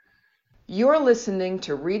You're listening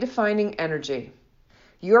to Redefining Energy.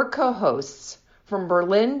 Your co-hosts from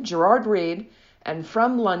Berlin, Gerard Reed, and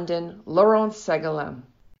from London, Laurent Segalem.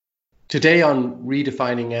 Today on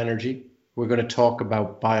Redefining Energy, we're going to talk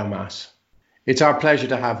about biomass. It's our pleasure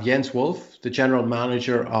to have Jens Wolf, the General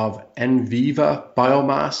Manager of Enviva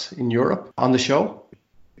Biomass in Europe, on the show.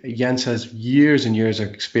 Jens has years and years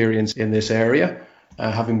of experience in this area,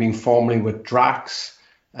 having been formerly with Drax,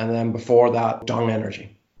 and then before that, Dong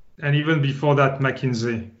Energy. And even before that,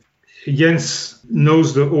 McKinsey. Jens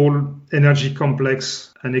knows the whole energy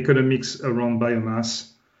complex and economics around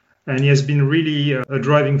biomass. And he has been really a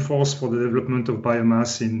driving force for the development of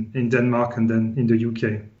biomass in Denmark and then in the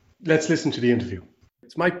UK. Let's listen to the interview.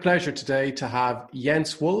 It's my pleasure today to have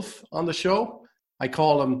Jens Wolf on the show. I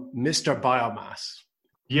call him Mr. Biomass.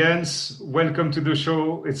 Jens, welcome to the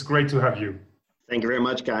show. It's great to have you. Thank you very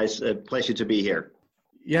much, guys. A pleasure to be here.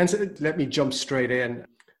 Jens, let me jump straight in.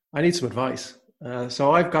 I need some advice.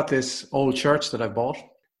 So I've got this old church that I bought,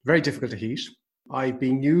 very difficult to heat. I've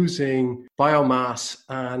been using biomass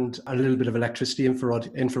and a little bit of electricity,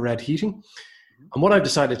 infrared heating. And what I've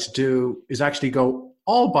decided to do is actually go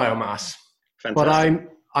all biomass. Fantastic. But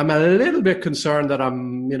I'm a little bit concerned that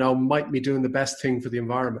might be doing the best thing for the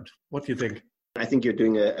environment. What do you think? I think you're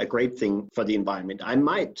doing a great thing for the environment. I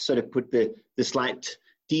might sort of put the slight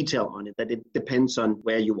detail on it, that it depends on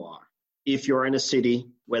where you are. If you're in a city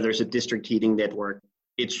where there's a district heating network,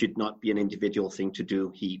 it should not be an individual thing to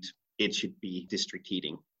do heat. It should be district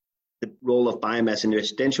heating. The role of biomass in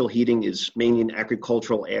residential heating is mainly in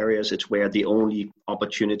agricultural areas. It's where the only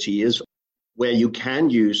opportunity is. Where you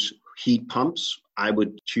can use heat pumps, I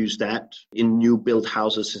would choose that. In new built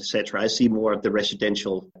houses, etc., I see more of the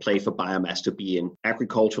residential play for biomass to be in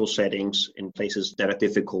agricultural settings, in places that are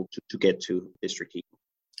difficult to get to district heating.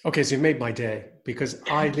 Okay, so you've made my day, because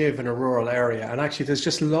I live in a rural area and actually there's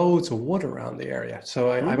just loads of wood around the area.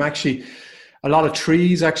 So I'm actually, a lot of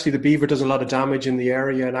trees, actually the beaver does a lot of damage in the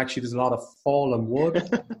area, and actually there's a lot of fallen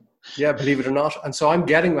wood. Yeah, believe it or not. And so I'm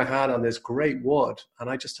getting my hand on this great wood, and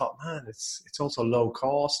I just thought, man, it's also low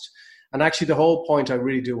cost. And actually the whole point I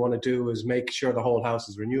really do want to do is make sure the whole house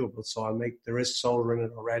is renewable. So there is solar in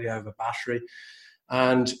it already. I have a battery.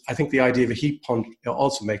 And I think the idea of a heat pump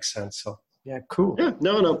also makes sense. So yeah, cool. Yeah,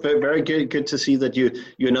 no, very good. Good to see that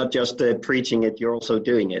you're not just preaching it, you're also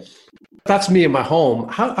doing it. That's me in my home.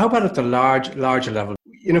 How about at the larger level?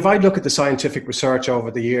 If I look at the scientific research over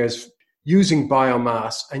the years, using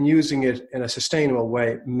biomass and using it in a sustainable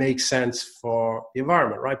way makes sense for the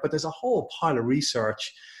environment, right? But there's a whole pile of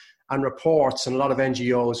research and reports and a lot of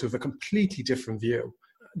NGOs who have a completely different view.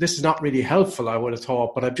 This is not really helpful, I would have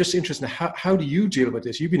thought, but I'm just interested in how do you deal with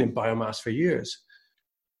this? You've been in biomass for years.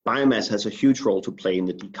 Biomass has a huge role to play in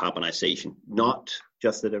the decarbonization, not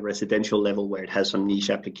just at a residential level where it has some niche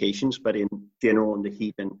applications, but in general in the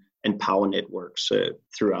heat and power networks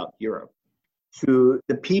throughout Europe. To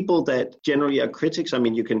the people that generally are critics, I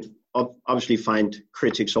mean, you can obviously find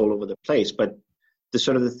critics all over the place, but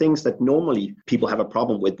the things that normally people have a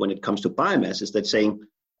problem with when it comes to biomass is that saying,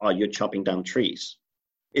 oh, you're chopping down trees.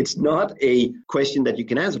 It's not a question that you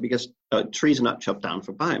can answer because trees are not chopped down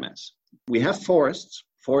for biomass. We have forests.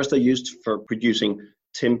 Forests are used for producing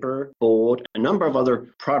timber, board, a number of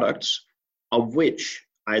other products, of which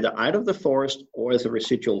either out of the forest or as a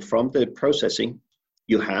residual from the processing,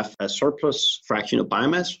 you have a surplus fraction of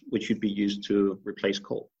biomass, which should be used to replace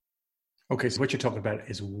coal. Okay, so what you're talking about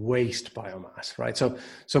is waste biomass, right?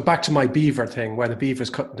 So back to my beaver thing, where the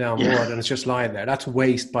beaver's cutting down wood and it's just lying there. That's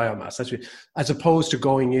waste biomass. As opposed to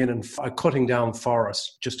going in and cutting down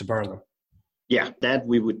forests just to burn them. Yeah, that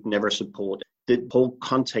we would never support. The whole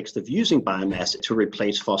context of using biomass to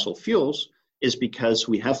replace fossil fuels is because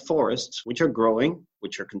we have forests which are growing,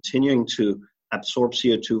 which are continuing to absorb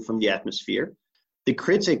CO2 from the atmosphere. The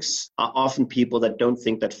critics are often people that don't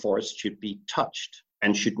think that forests should be touched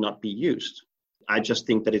and should not be used. I just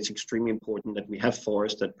think that it's extremely important that we have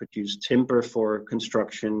forests that produce timber for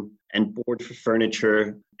construction and board for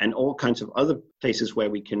furniture and all kinds of other places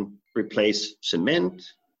where we can replace cement,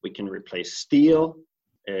 we can replace steel,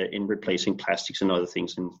 in replacing plastics and other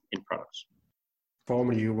things in products.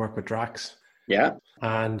 Formerly, you work with Drax. Yeah.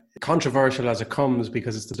 And controversial as it comes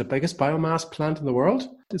because it's the biggest biomass plant in the world.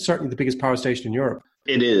 It's certainly the biggest power station in Europe.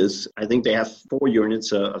 It is. I think they have 4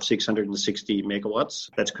 units of 660 megawatts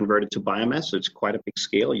that's converted to biomass. So it's quite a big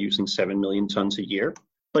scale, using 7 million tons a year.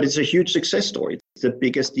 But it's a huge success story. It's the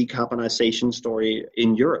biggest decarbonization story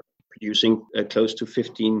in Europe, producing close to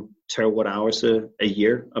 15 terawatt hours a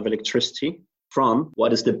year of electricity from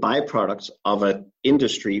what is the byproducts of an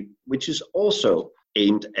industry which is also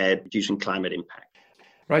aimed at reducing climate impact.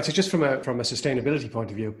 Right. So just from a sustainability point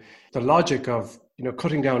of view, the logic of,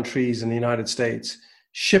 cutting down trees in the United States,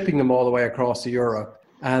 shipping them all the way across to Europe,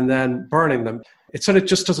 and then burning them, it sort of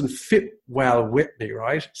just doesn't fit well with me,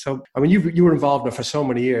 right? So, I mean, you were involved in it for so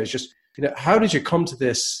many years. Just, how did you come to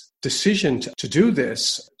this decision to do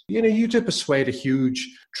this? You did persuade a huge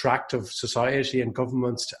tract of society and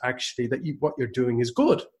governments to actually what you're doing is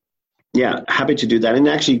good. Yeah, happy to do that. And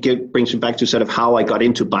actually brings me back to sort of how I got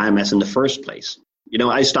into biomass in the first place.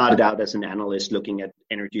 I started out as an analyst looking at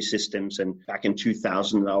energy systems, and back in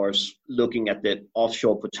 2000, I was looking at the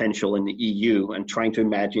offshore potential in the EU and trying to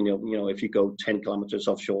imagine, if you go 10 kilometers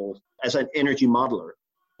offshore as an energy modeler.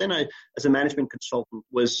 Then I, as a management consultant,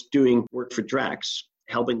 was doing work for Drax,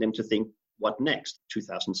 helping them to think what next,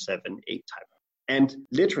 2007, 2008 type. And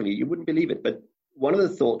literally, you wouldn't believe it, but one of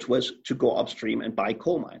the thoughts was to go upstream and buy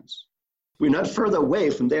coal mines. We're not further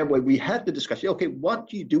away from there where we had the discussion, okay, what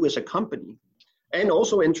do you do as a company? And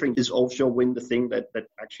also entering this offshore wind, the thing that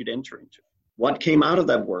I should enter into. What came out of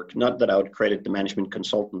that work, not that I would credit the management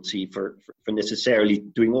consultancy for necessarily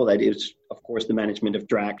doing all that, is, of course, the management of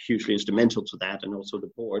Drax, hugely instrumental to that, and also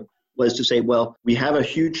the board, was to say, well, we have a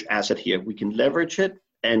huge asset here. We can leverage it,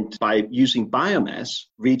 and by using biomass,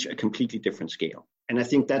 reach a completely different scale. And I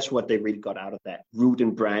think that's what they really got out of that root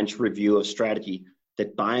and branch review of strategy,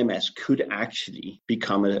 that biomass could actually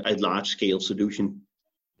become a large-scale solution.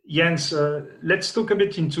 Jens, let's talk a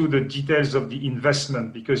bit into the details of the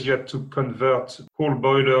investment, because you had to convert coal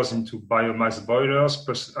boilers into biomass boilers,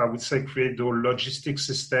 plus I would say create the logistics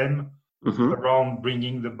system around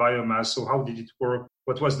bringing the biomass. So how did it work?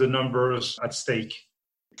 What was the numbers at stake?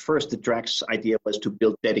 First, the Drax idea was to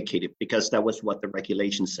build dedicated, because that was what the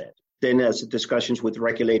regulation said. Then as the discussions with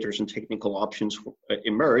regulators and technical options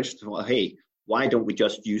emerged, well, hey, why don't we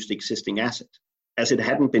just use the existing asset? As it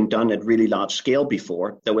hadn't been done at really large scale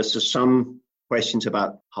before, there was just some questions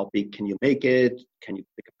about how big can you make it? Can you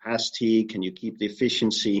keep the capacity? Can you keep the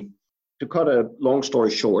efficiency? To cut a long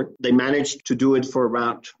story short, they managed to do it for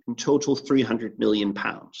around, in total, 300 million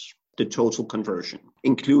pounds, the total conversion,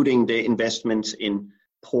 including the investments in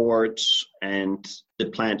ports and the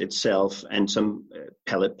plant itself and some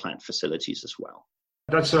pellet plant facilities as well.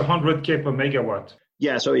 That's 100K per megawatt.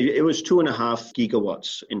 Yeah, so it was 2.5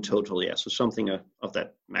 gigawatts in total, yeah, so something of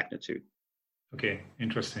that magnitude. Okay,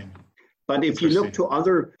 interesting. But if you look to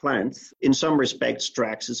other plants, in some respects,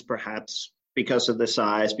 Drax is perhaps, because of the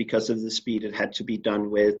size, because of the speed it had to be done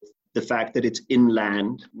with, the fact that it's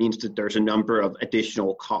inland means that there's a number of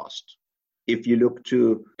additional costs. If you look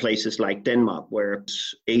to places like Denmark, where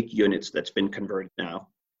it's 8 units that's been converted now,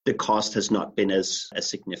 the cost has not been as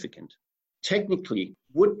significant. Technically,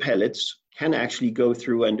 wood pellets can actually go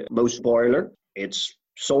through a Mohs boiler. It's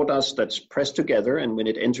sawdust that's pressed together, and when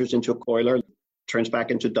it enters into a boiler, it turns back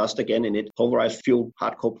into dust again, and it pulverized fuel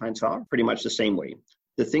hard coal plants are pretty much the same way.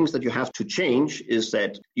 The things that you have to change is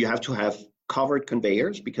that you have to have covered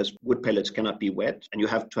conveyors, because wood pellets cannot be wet, and you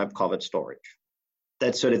have to have covered storage.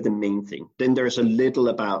 That's sort of the main thing. Then there's a little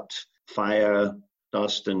about fire,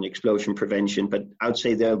 dust, and explosion prevention, but I would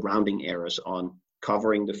say there are rounding errors on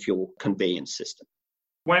covering the fuel conveyance system.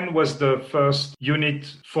 When was the first unit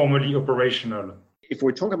formally operational? If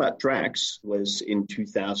we're talking about Drax, was in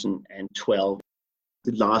 2012.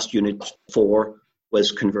 The last unit 4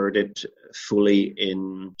 was converted fully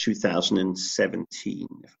in 2017.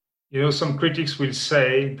 Some critics will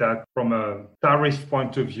say that from a tariff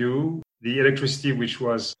point of view, the electricity which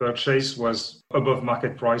was purchased was above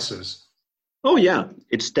market prices. Oh, yeah.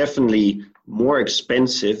 It's definitely more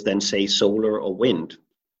expensive than, say, solar or wind.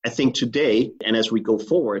 I think today, and as we go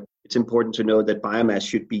forward, it's important to know that biomass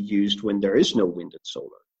should be used when there is no wind and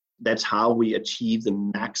solar. That's how we achieve the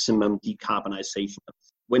maximum decarbonization.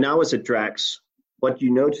 When I was at Drax, what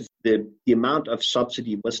you noticed, the amount of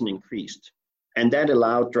subsidy wasn't increased. And that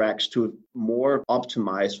allowed Drax to more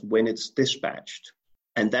optimize when it's dispatched.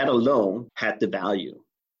 And that alone had the value.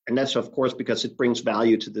 And that's, of course, because it brings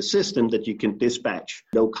value to the system that you can dispatch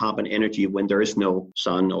low carbon energy when there is no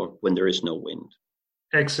sun or when there is no wind.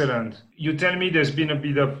 Excellent. You tell me there's been a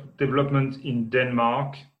bit of development in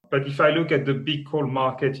Denmark, but if I look at the big coal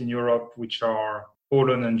market in Europe, which are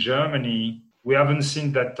Poland and Germany, we haven't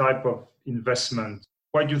seen that type of investment.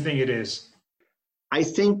 Why do you think it is? I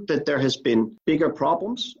think that there has been bigger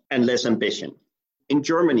problems and less ambition. In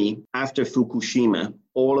Germany, after Fukushima,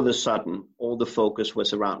 all of a sudden, all the focus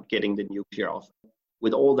was around getting the nuclear off.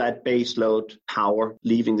 With all that baseload power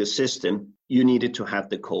leaving the system, you needed to have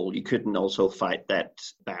the coal. You couldn't also fight that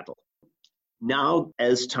battle. Now,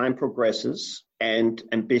 as time progresses and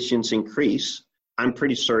ambitions increase, I'm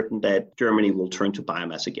pretty certain that Germany will turn to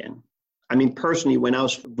biomass again. I mean, personally, when I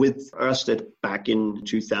was with Ørsted back in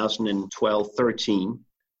 2012-13,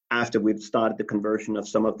 after we'd started the conversion of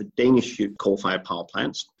some of the Danish coal-fired power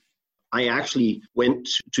plants, I actually went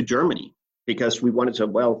to Germany because we wanted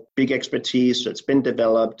to, big expertise that's been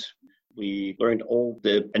developed. We learned all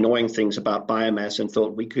the annoying things about biomass and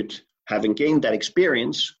thought we could, having gained that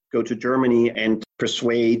experience, go to Germany and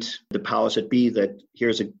persuade the powers that be that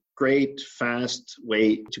here's a great, fast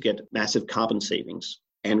way to get massive carbon savings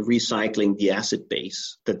and recycling the asset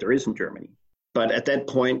base that there is in Germany. But at that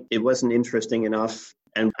point, it wasn't interesting enough.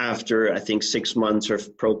 And after, I think, 6 months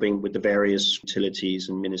of probing with the various utilities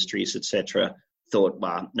and ministries, etc., thought,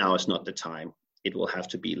 now is not the time. It will have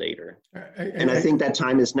to be later. And I think that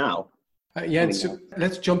time is now. So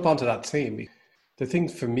let's jump onto that theme. The thing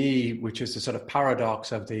for me, which is the sort of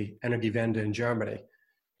paradox of the Energiewende in Germany,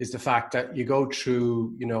 is the fact that you go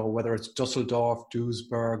through, whether it's Dusseldorf,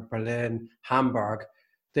 Duisburg, Berlin, Hamburg,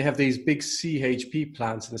 they have these big CHP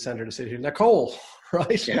plants in the center of the city, and they're coal,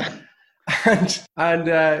 right? Yeah. And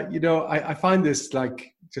I find this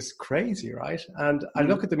like just crazy, right? And I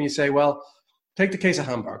look at them and you say, well, take the case of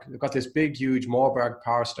Hamburg. They've got this big, huge Moorburg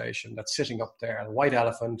power station that's sitting up there. The white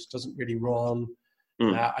elephant doesn't really run.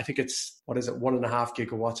 I think it's, 1.5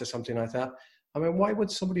 gigawatts or something like that. I mean, why would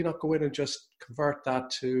somebody not go in and just convert that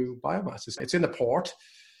to biomass? It's in the port.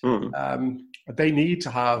 They need to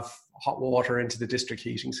have hot water into the district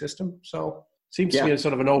heating system. So it seems to me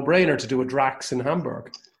sort of a no-brainer to do a Drax in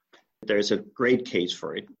Hamburg. There's a great case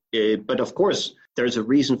for it. But of course, there's a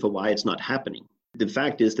reason for why it's not happening. The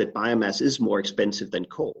fact is that biomass is more expensive than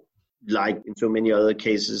coal. Like in so many other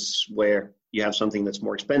cases where you have something that's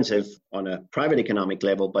more expensive on a private economic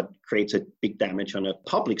level, but creates a big damage on a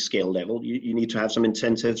public scale level, you need to have some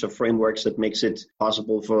incentives or frameworks that makes it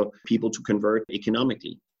possible for people to convert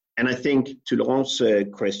economically. And I think to Laurent's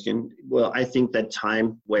question, I think that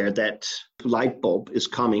time where that light bulb is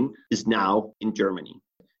coming is now in Germany.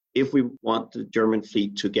 If we want the German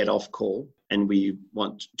fleet to get off coal and we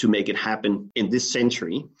want to make it happen in this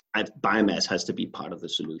century, biomass has to be part of the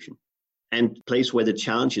solution. And the place where the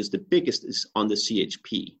challenge is the biggest is on the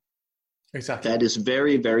CHP. Exactly. That is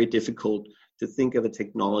very, very difficult to think of a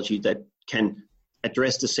technology that can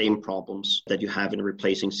address the same problems that you have in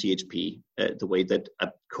replacing CHP, the way that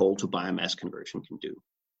a coal to biomass conversion can do.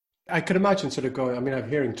 I could imagine sort of going, I'm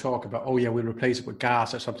hearing talk about, we'll replace it with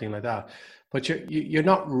gas or something like that. But you're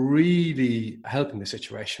not really helping the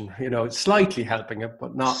situation, slightly helping it,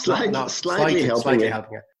 but not slightly helping it.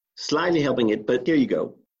 Slightly helping it, but there you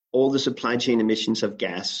go. All the supply chain emissions of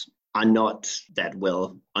gas are not that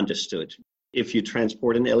well understood. If you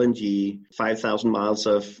transport an LNG, 5,000 miles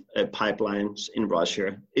of pipelines in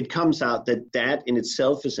Russia, it comes out that in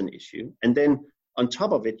itself is an issue. And then on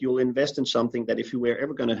top of it, you'll invest in something that if you were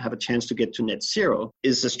ever going to have a chance to get to net zero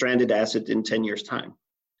is a stranded asset in 10 years' time.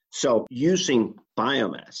 So using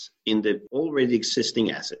biomass in the already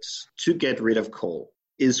existing assets to get rid of coal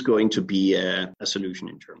is going to be a solution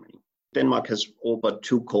in Germany. Denmark has all but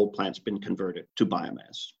 2 coal plants been converted to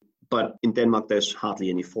biomass. But in Denmark, there's hardly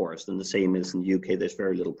any forest. And the same as in the UK, there's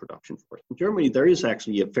very little production forest. In Germany, there is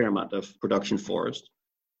actually a fair amount of production forest.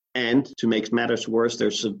 And to make matters worse,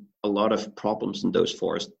 there's a lot of problems in those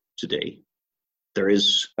forests today. There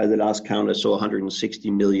is, by the last count, I saw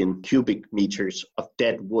 160 million cubic meters of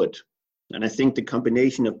dead wood. And I think the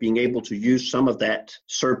combination of being able to use some of that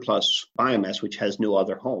surplus biomass, which has no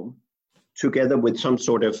other home, together with some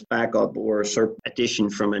sort of backup or addition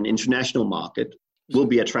from an international market, will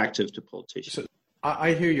be attractive to politicians. So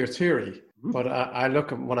I hear your theory, but I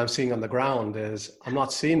look at what I'm seeing on the ground is I'm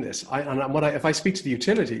not seeing this. If I speak to the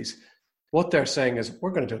utilities, what they're saying is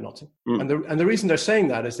we're going to do nothing. And the reason they're saying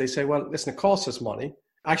that is they say, well, listen, it costs us money.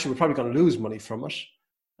 Actually, we're probably going to lose money from it.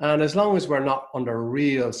 And as long as we're not under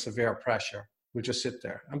real severe pressure, we'll just sit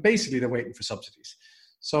there. And basically, they're waiting for subsidies.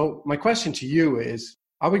 So my question to you is,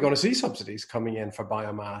 are we going to see subsidies coming in for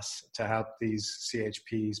biomass to help these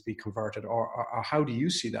CHPs be converted? Or how do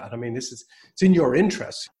you see that? I mean, it's in your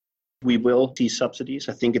interest. We will see subsidies.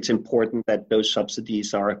 I think it's important that those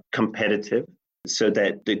subsidies are competitive so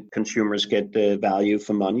that the consumers get the value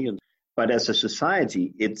for money. But as a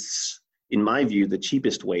society, it's, in my view, the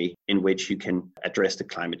cheapest way in which you can address the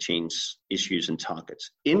climate change issues and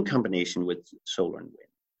targets in combination with solar and wind.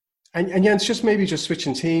 And Jens, just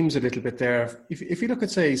switching themes a little bit there. If you look at,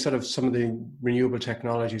 say, sort of some of the renewable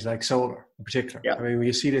technologies like solar in particular, I mean,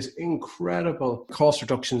 you see this incredible cost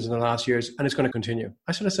reductions in the last years, and it's going to continue.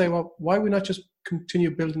 I sort of say, well, why we not just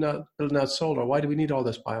continue building out solar? Why do we need all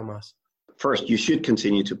this biomass? First, you should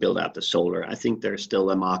continue to build out the solar. I think there's still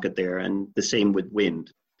a market there, and the same with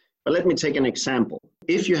wind. But let me take an example.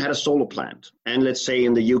 If you had a solar plant, and let's say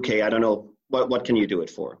in the UK, I don't know, what can you do it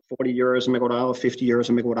for? 40 euros a megawatt hour, 50 euros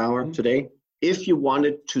a megawatt hour today? If you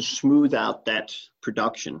wanted to smooth out that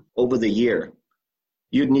production over the year,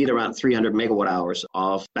 you'd need around 300 megawatt hours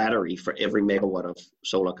of battery for every megawatt of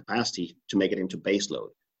solar capacity to make it into baseload.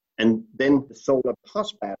 And then the solar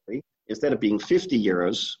plus battery, instead of being 50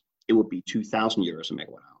 euros, it would be 2,000 euros a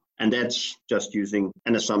megawatt hour. And that's just using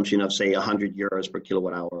an assumption of, say, 100 euros per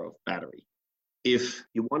kilowatt hour of battery. If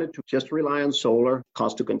you wanted to just rely on solar,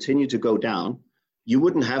 cost to continue to go down, you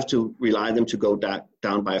wouldn't have to rely them to go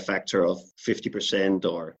down by a factor of 50%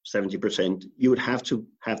 or 70%. You would have to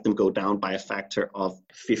have them go down by a factor of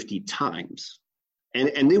 50 times.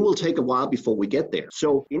 And it will take a while before we get there.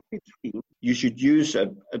 So in between, you should use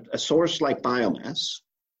a source like biomass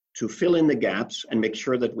to fill in the gaps and make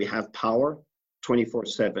sure that we have power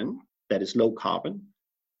 24/7 that is low carbon.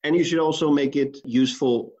 And you should also make it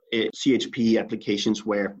useful CHP applications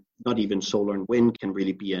where not even solar and wind can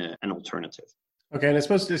really be an alternative. Okay, and I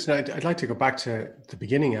suppose I'd like to go back to the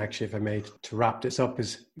beginning, actually, if I may, to wrap this up,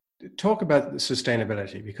 is talk about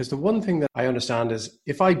sustainability. Because the one thing that I understand is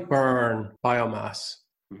if I burn biomass,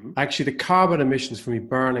 actually the carbon emissions from me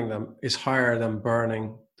burning them is higher than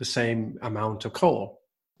burning the same amount of coal.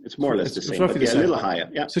 It's more or less the same, but a little higher.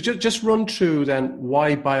 Yeah. So just run through then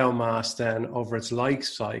why biomass then over its life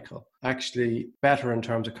cycle actually better in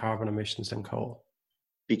terms of carbon emissions than coal.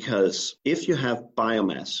 Because if you have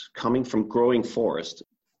biomass coming from growing forest,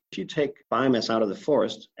 if you take biomass out of the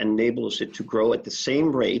forest and enables it to grow at the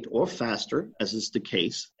same rate or faster, as is the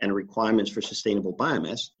case, and requirements for sustainable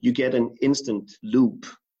biomass, you get an instant loop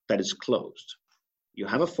that is closed. You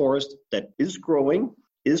have a forest that is growing,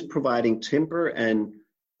 is providing timber and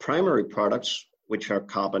primary products, which are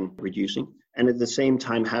carbon reducing, and at the same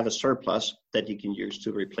time have a surplus that you can use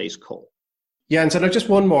to replace coal. Yeah, and so now just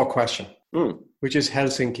one more question, which is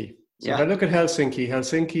Helsinki. So if I look at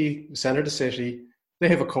Helsinki, center of the city, they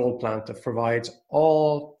have a coal plant that provides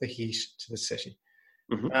all the heat to the city.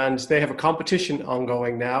 And they have a competition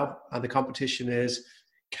ongoing now, and the competition is,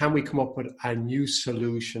 can we come up with a new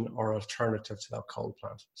solution or alternative to that coal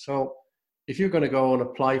plant? So if you're going to go and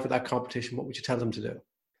apply for that competition, what would you tell them to do?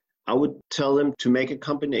 I would tell them to make a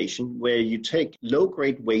combination where you take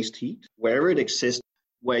low-grade waste heat, wherever it exists,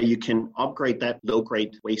 where you can upgrade that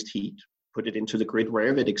low-grade waste heat, put it into the grid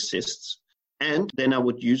wherever it exists, and then I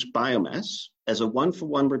would use biomass as a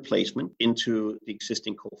one-for-one replacement into the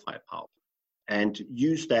existing coal-fired power and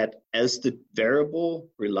use that as the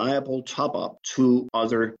variable, reliable top-up to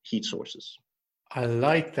other heat sources. I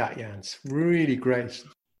like that, Jens. Really great.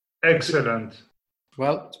 Excellent.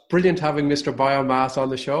 Well, it's brilliant having Mr. Biomass on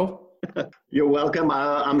the show. You're welcome.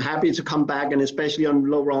 I'm happy to come back, and especially on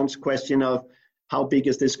Laurent's question of how big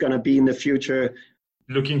is this going to be in the future.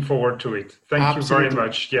 Looking forward to it. Thank you very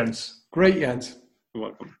much, Jens. Great, Jens. You're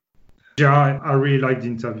welcome. Yeah, I really liked the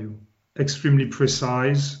interview. Extremely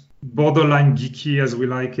precise, borderline geeky as we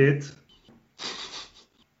like it.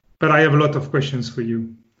 But I have a lot of questions for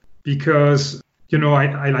you because,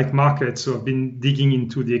 I like markets, so I've been digging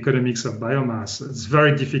into the economics of biomass. It's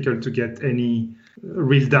very difficult to get any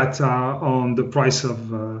real data on the price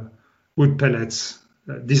of wood pellets.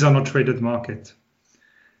 These are not traded market.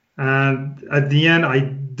 And at the end, I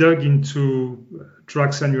dug into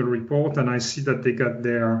Drax annual report and I see that they got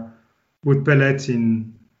their wood pellet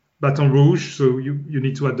in Baton Rouge. So you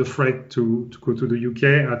need to add the freight to go to the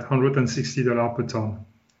UK at $160 per ton.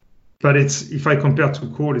 But if I compare to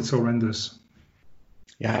coal, it's horrendous.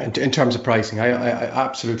 Yeah, in terms of pricing, I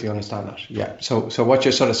absolutely understand that. Yeah. So what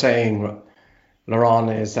you're sort of saying,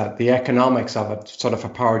 Laurent, is that the economics of it, sort of for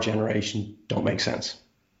power generation, don't make sense.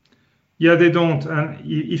 Yeah, they don't. And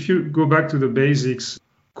if you go back to the basics,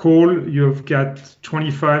 coal, you've got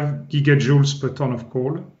 25 gigajoules per ton of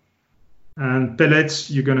coal. And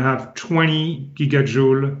pellets, you're going to have 20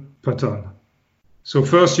 gigajoule per ton. So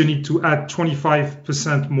first, you need to add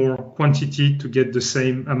 25% more quantity to get the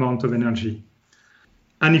same amount of energy.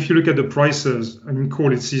 And if you look at the prices,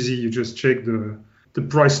 coal, it's easy. You just check the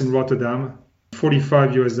price in Rotterdam,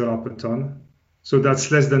 $45 per ton. So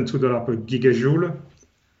that's less than $2 per gigajoule.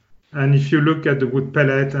 And if you look at the wood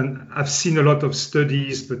pellet, and I've seen a lot of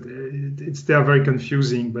studies, but they are very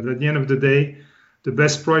confusing. But at the end of the day, the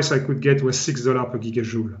best price I could get was $6 per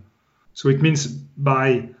gigajoule. So it means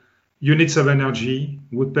by units of energy,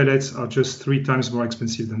 wood pellets are just 3 times more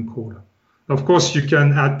expensive than coal. Of course, you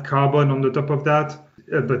can add carbon on the top of that,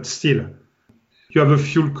 but still, you have a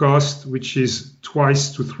fuel cost which is 2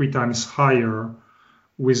 to 3 times higher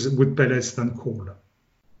with wood pellets than coal.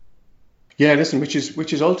 Yeah, listen, which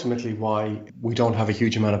is ultimately why we don't have a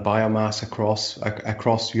huge amount of biomass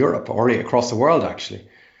across Europe or across the world, actually,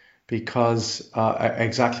 because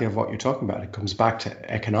exactly of what you're talking about, it comes back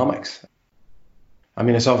to economics. I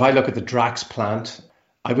mean, so if I look at the Drax plant,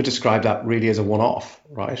 I would describe that really as a one-off,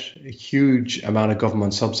 right? A huge amount of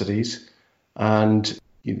government subsidies, and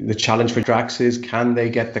the challenge for Drax is, can they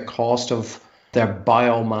get the cost of their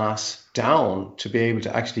biomass down to be able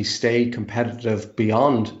to actually stay competitive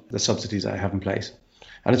beyond the subsidies I have in place?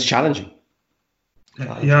 And it's challenging.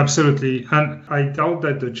 Yeah, absolutely. And I doubt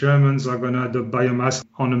that the Germans are going to adopt biomass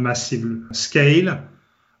on a massive scale.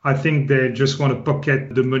 I think they just want to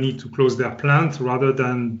pocket the money to close their plant rather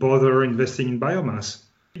than bother investing in biomass.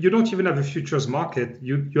 You don't even have a futures market.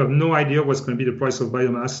 You have no idea what's going to be the price of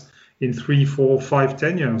biomass in 3, 4, 5,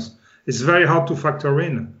 10 years. It's very hard to factor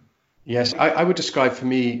in. Yes, I would describe, for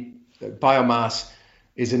me, biomass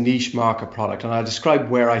is a niche market product, and I'll describe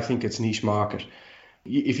where I think it's niche market.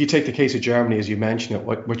 If you take the case of Germany, as you mentioned it,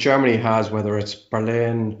 what Germany has, whether it's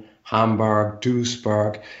Berlin, Hamburg,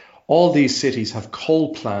 Duisburg, all these cities have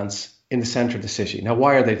coal plants in the center of the city. Now,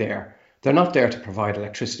 why are they there? They're not there to provide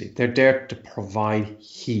electricity. They're there to provide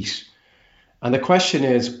heat. And the question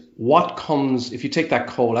is, what comes, if you take that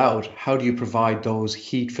coal out, how do you provide those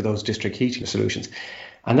heat for those district heating solutions?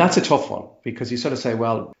 And that's a tough one, because you sort of say,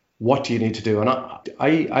 well, what do you need to do? And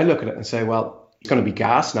I look at it and say, well, it's going to be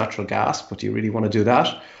gas, natural gas, but do you really want to do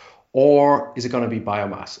that? Or is it going to be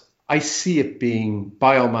biomass? I see it being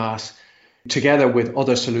biomass together with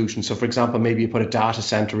other solutions. So, for example, maybe you put a data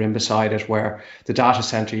center in beside it, where the data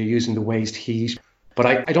center, you're using the waste heat. But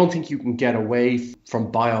I don't think you can get away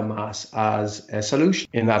from biomass as a solution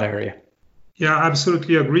in that area. Yeah, I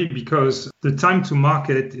absolutely agree, because the time to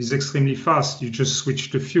market is extremely fast. You just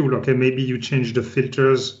switch the fuel. Okay, maybe you change the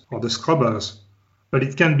filters or the scrubbers, but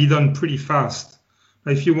it can be done pretty fast.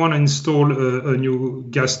 If you want to install a new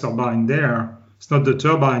gas turbine there, it's not the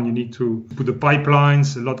turbine. You need to put the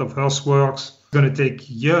pipelines, a lot of earthworks. It's going to take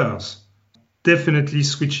years. Definitely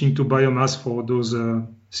switching to biomass for those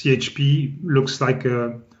CHP looks like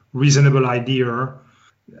a reasonable idea,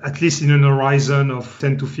 at least in an horizon of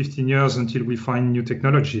 10 to 15 years until we find new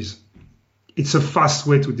technologies. It's a fast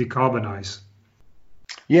way to decarbonize.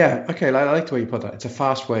 Yeah, okay, I like the way you put that. It's a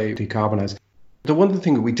fast way to decarbonize. The one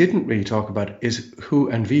thing that we didn't really talk about is who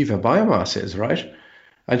Enviva Biomass is, right?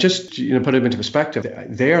 And just put it into perspective,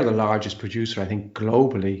 they are the largest producer, I think,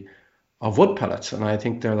 globally of wood pellets. And I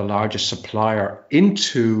think they're the largest supplier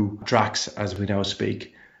into Drax as we now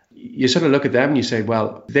speak. You sort of look at them and you say,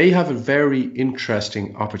 well, they have a very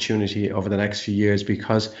interesting opportunity over the next few years,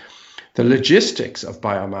 because the logistics of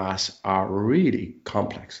biomass are really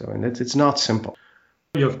complex. I mean, it's not simple.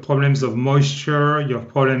 You have problems of moisture, you have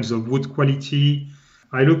problems of wood quality.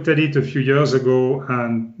 I looked at it a few years ago,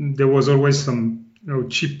 and there was always some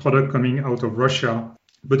cheap product coming out of Russia,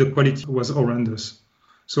 but the quality was horrendous.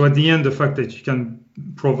 So at the end, the fact that you can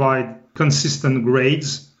provide consistent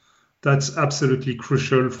grades, that's absolutely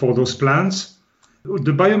crucial for those plants.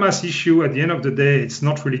 The biomass issue, at the end of the day, it's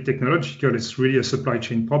not really technological, it's really a supply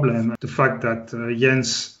chain problem. The fact that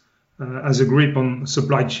Jens has a grip on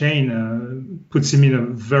supply chain puts him in a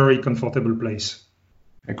very comfortable place.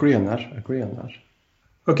 Agree on that.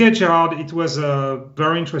 Okay, Gerard, it was a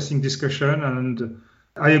very interesting discussion, and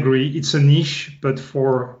I agree, it's a niche, but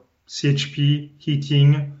for CHP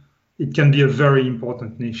heating, it can be a very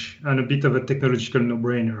important niche and a bit of a technological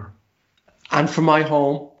no-brainer. And for my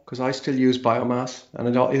home, because I still use biomass, and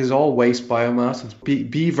it is all waste biomass. It's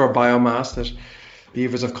beaver biomass that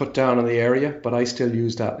beavers have cut down in the area, but I still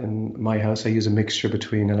use that in my house. I use a mixture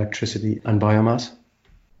between electricity and biomass.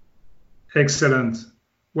 Excellent.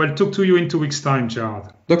 Well, talk to you in 2 weeks' time,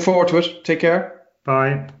 Gerard. Look forward to it. Take care.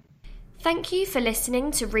 Bye. Thank you for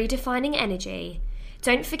listening to Redefining Energy.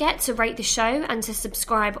 Don't forget to rate the show and to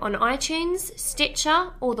subscribe on iTunes,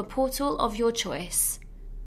 Stitcher, or the portal of your choice.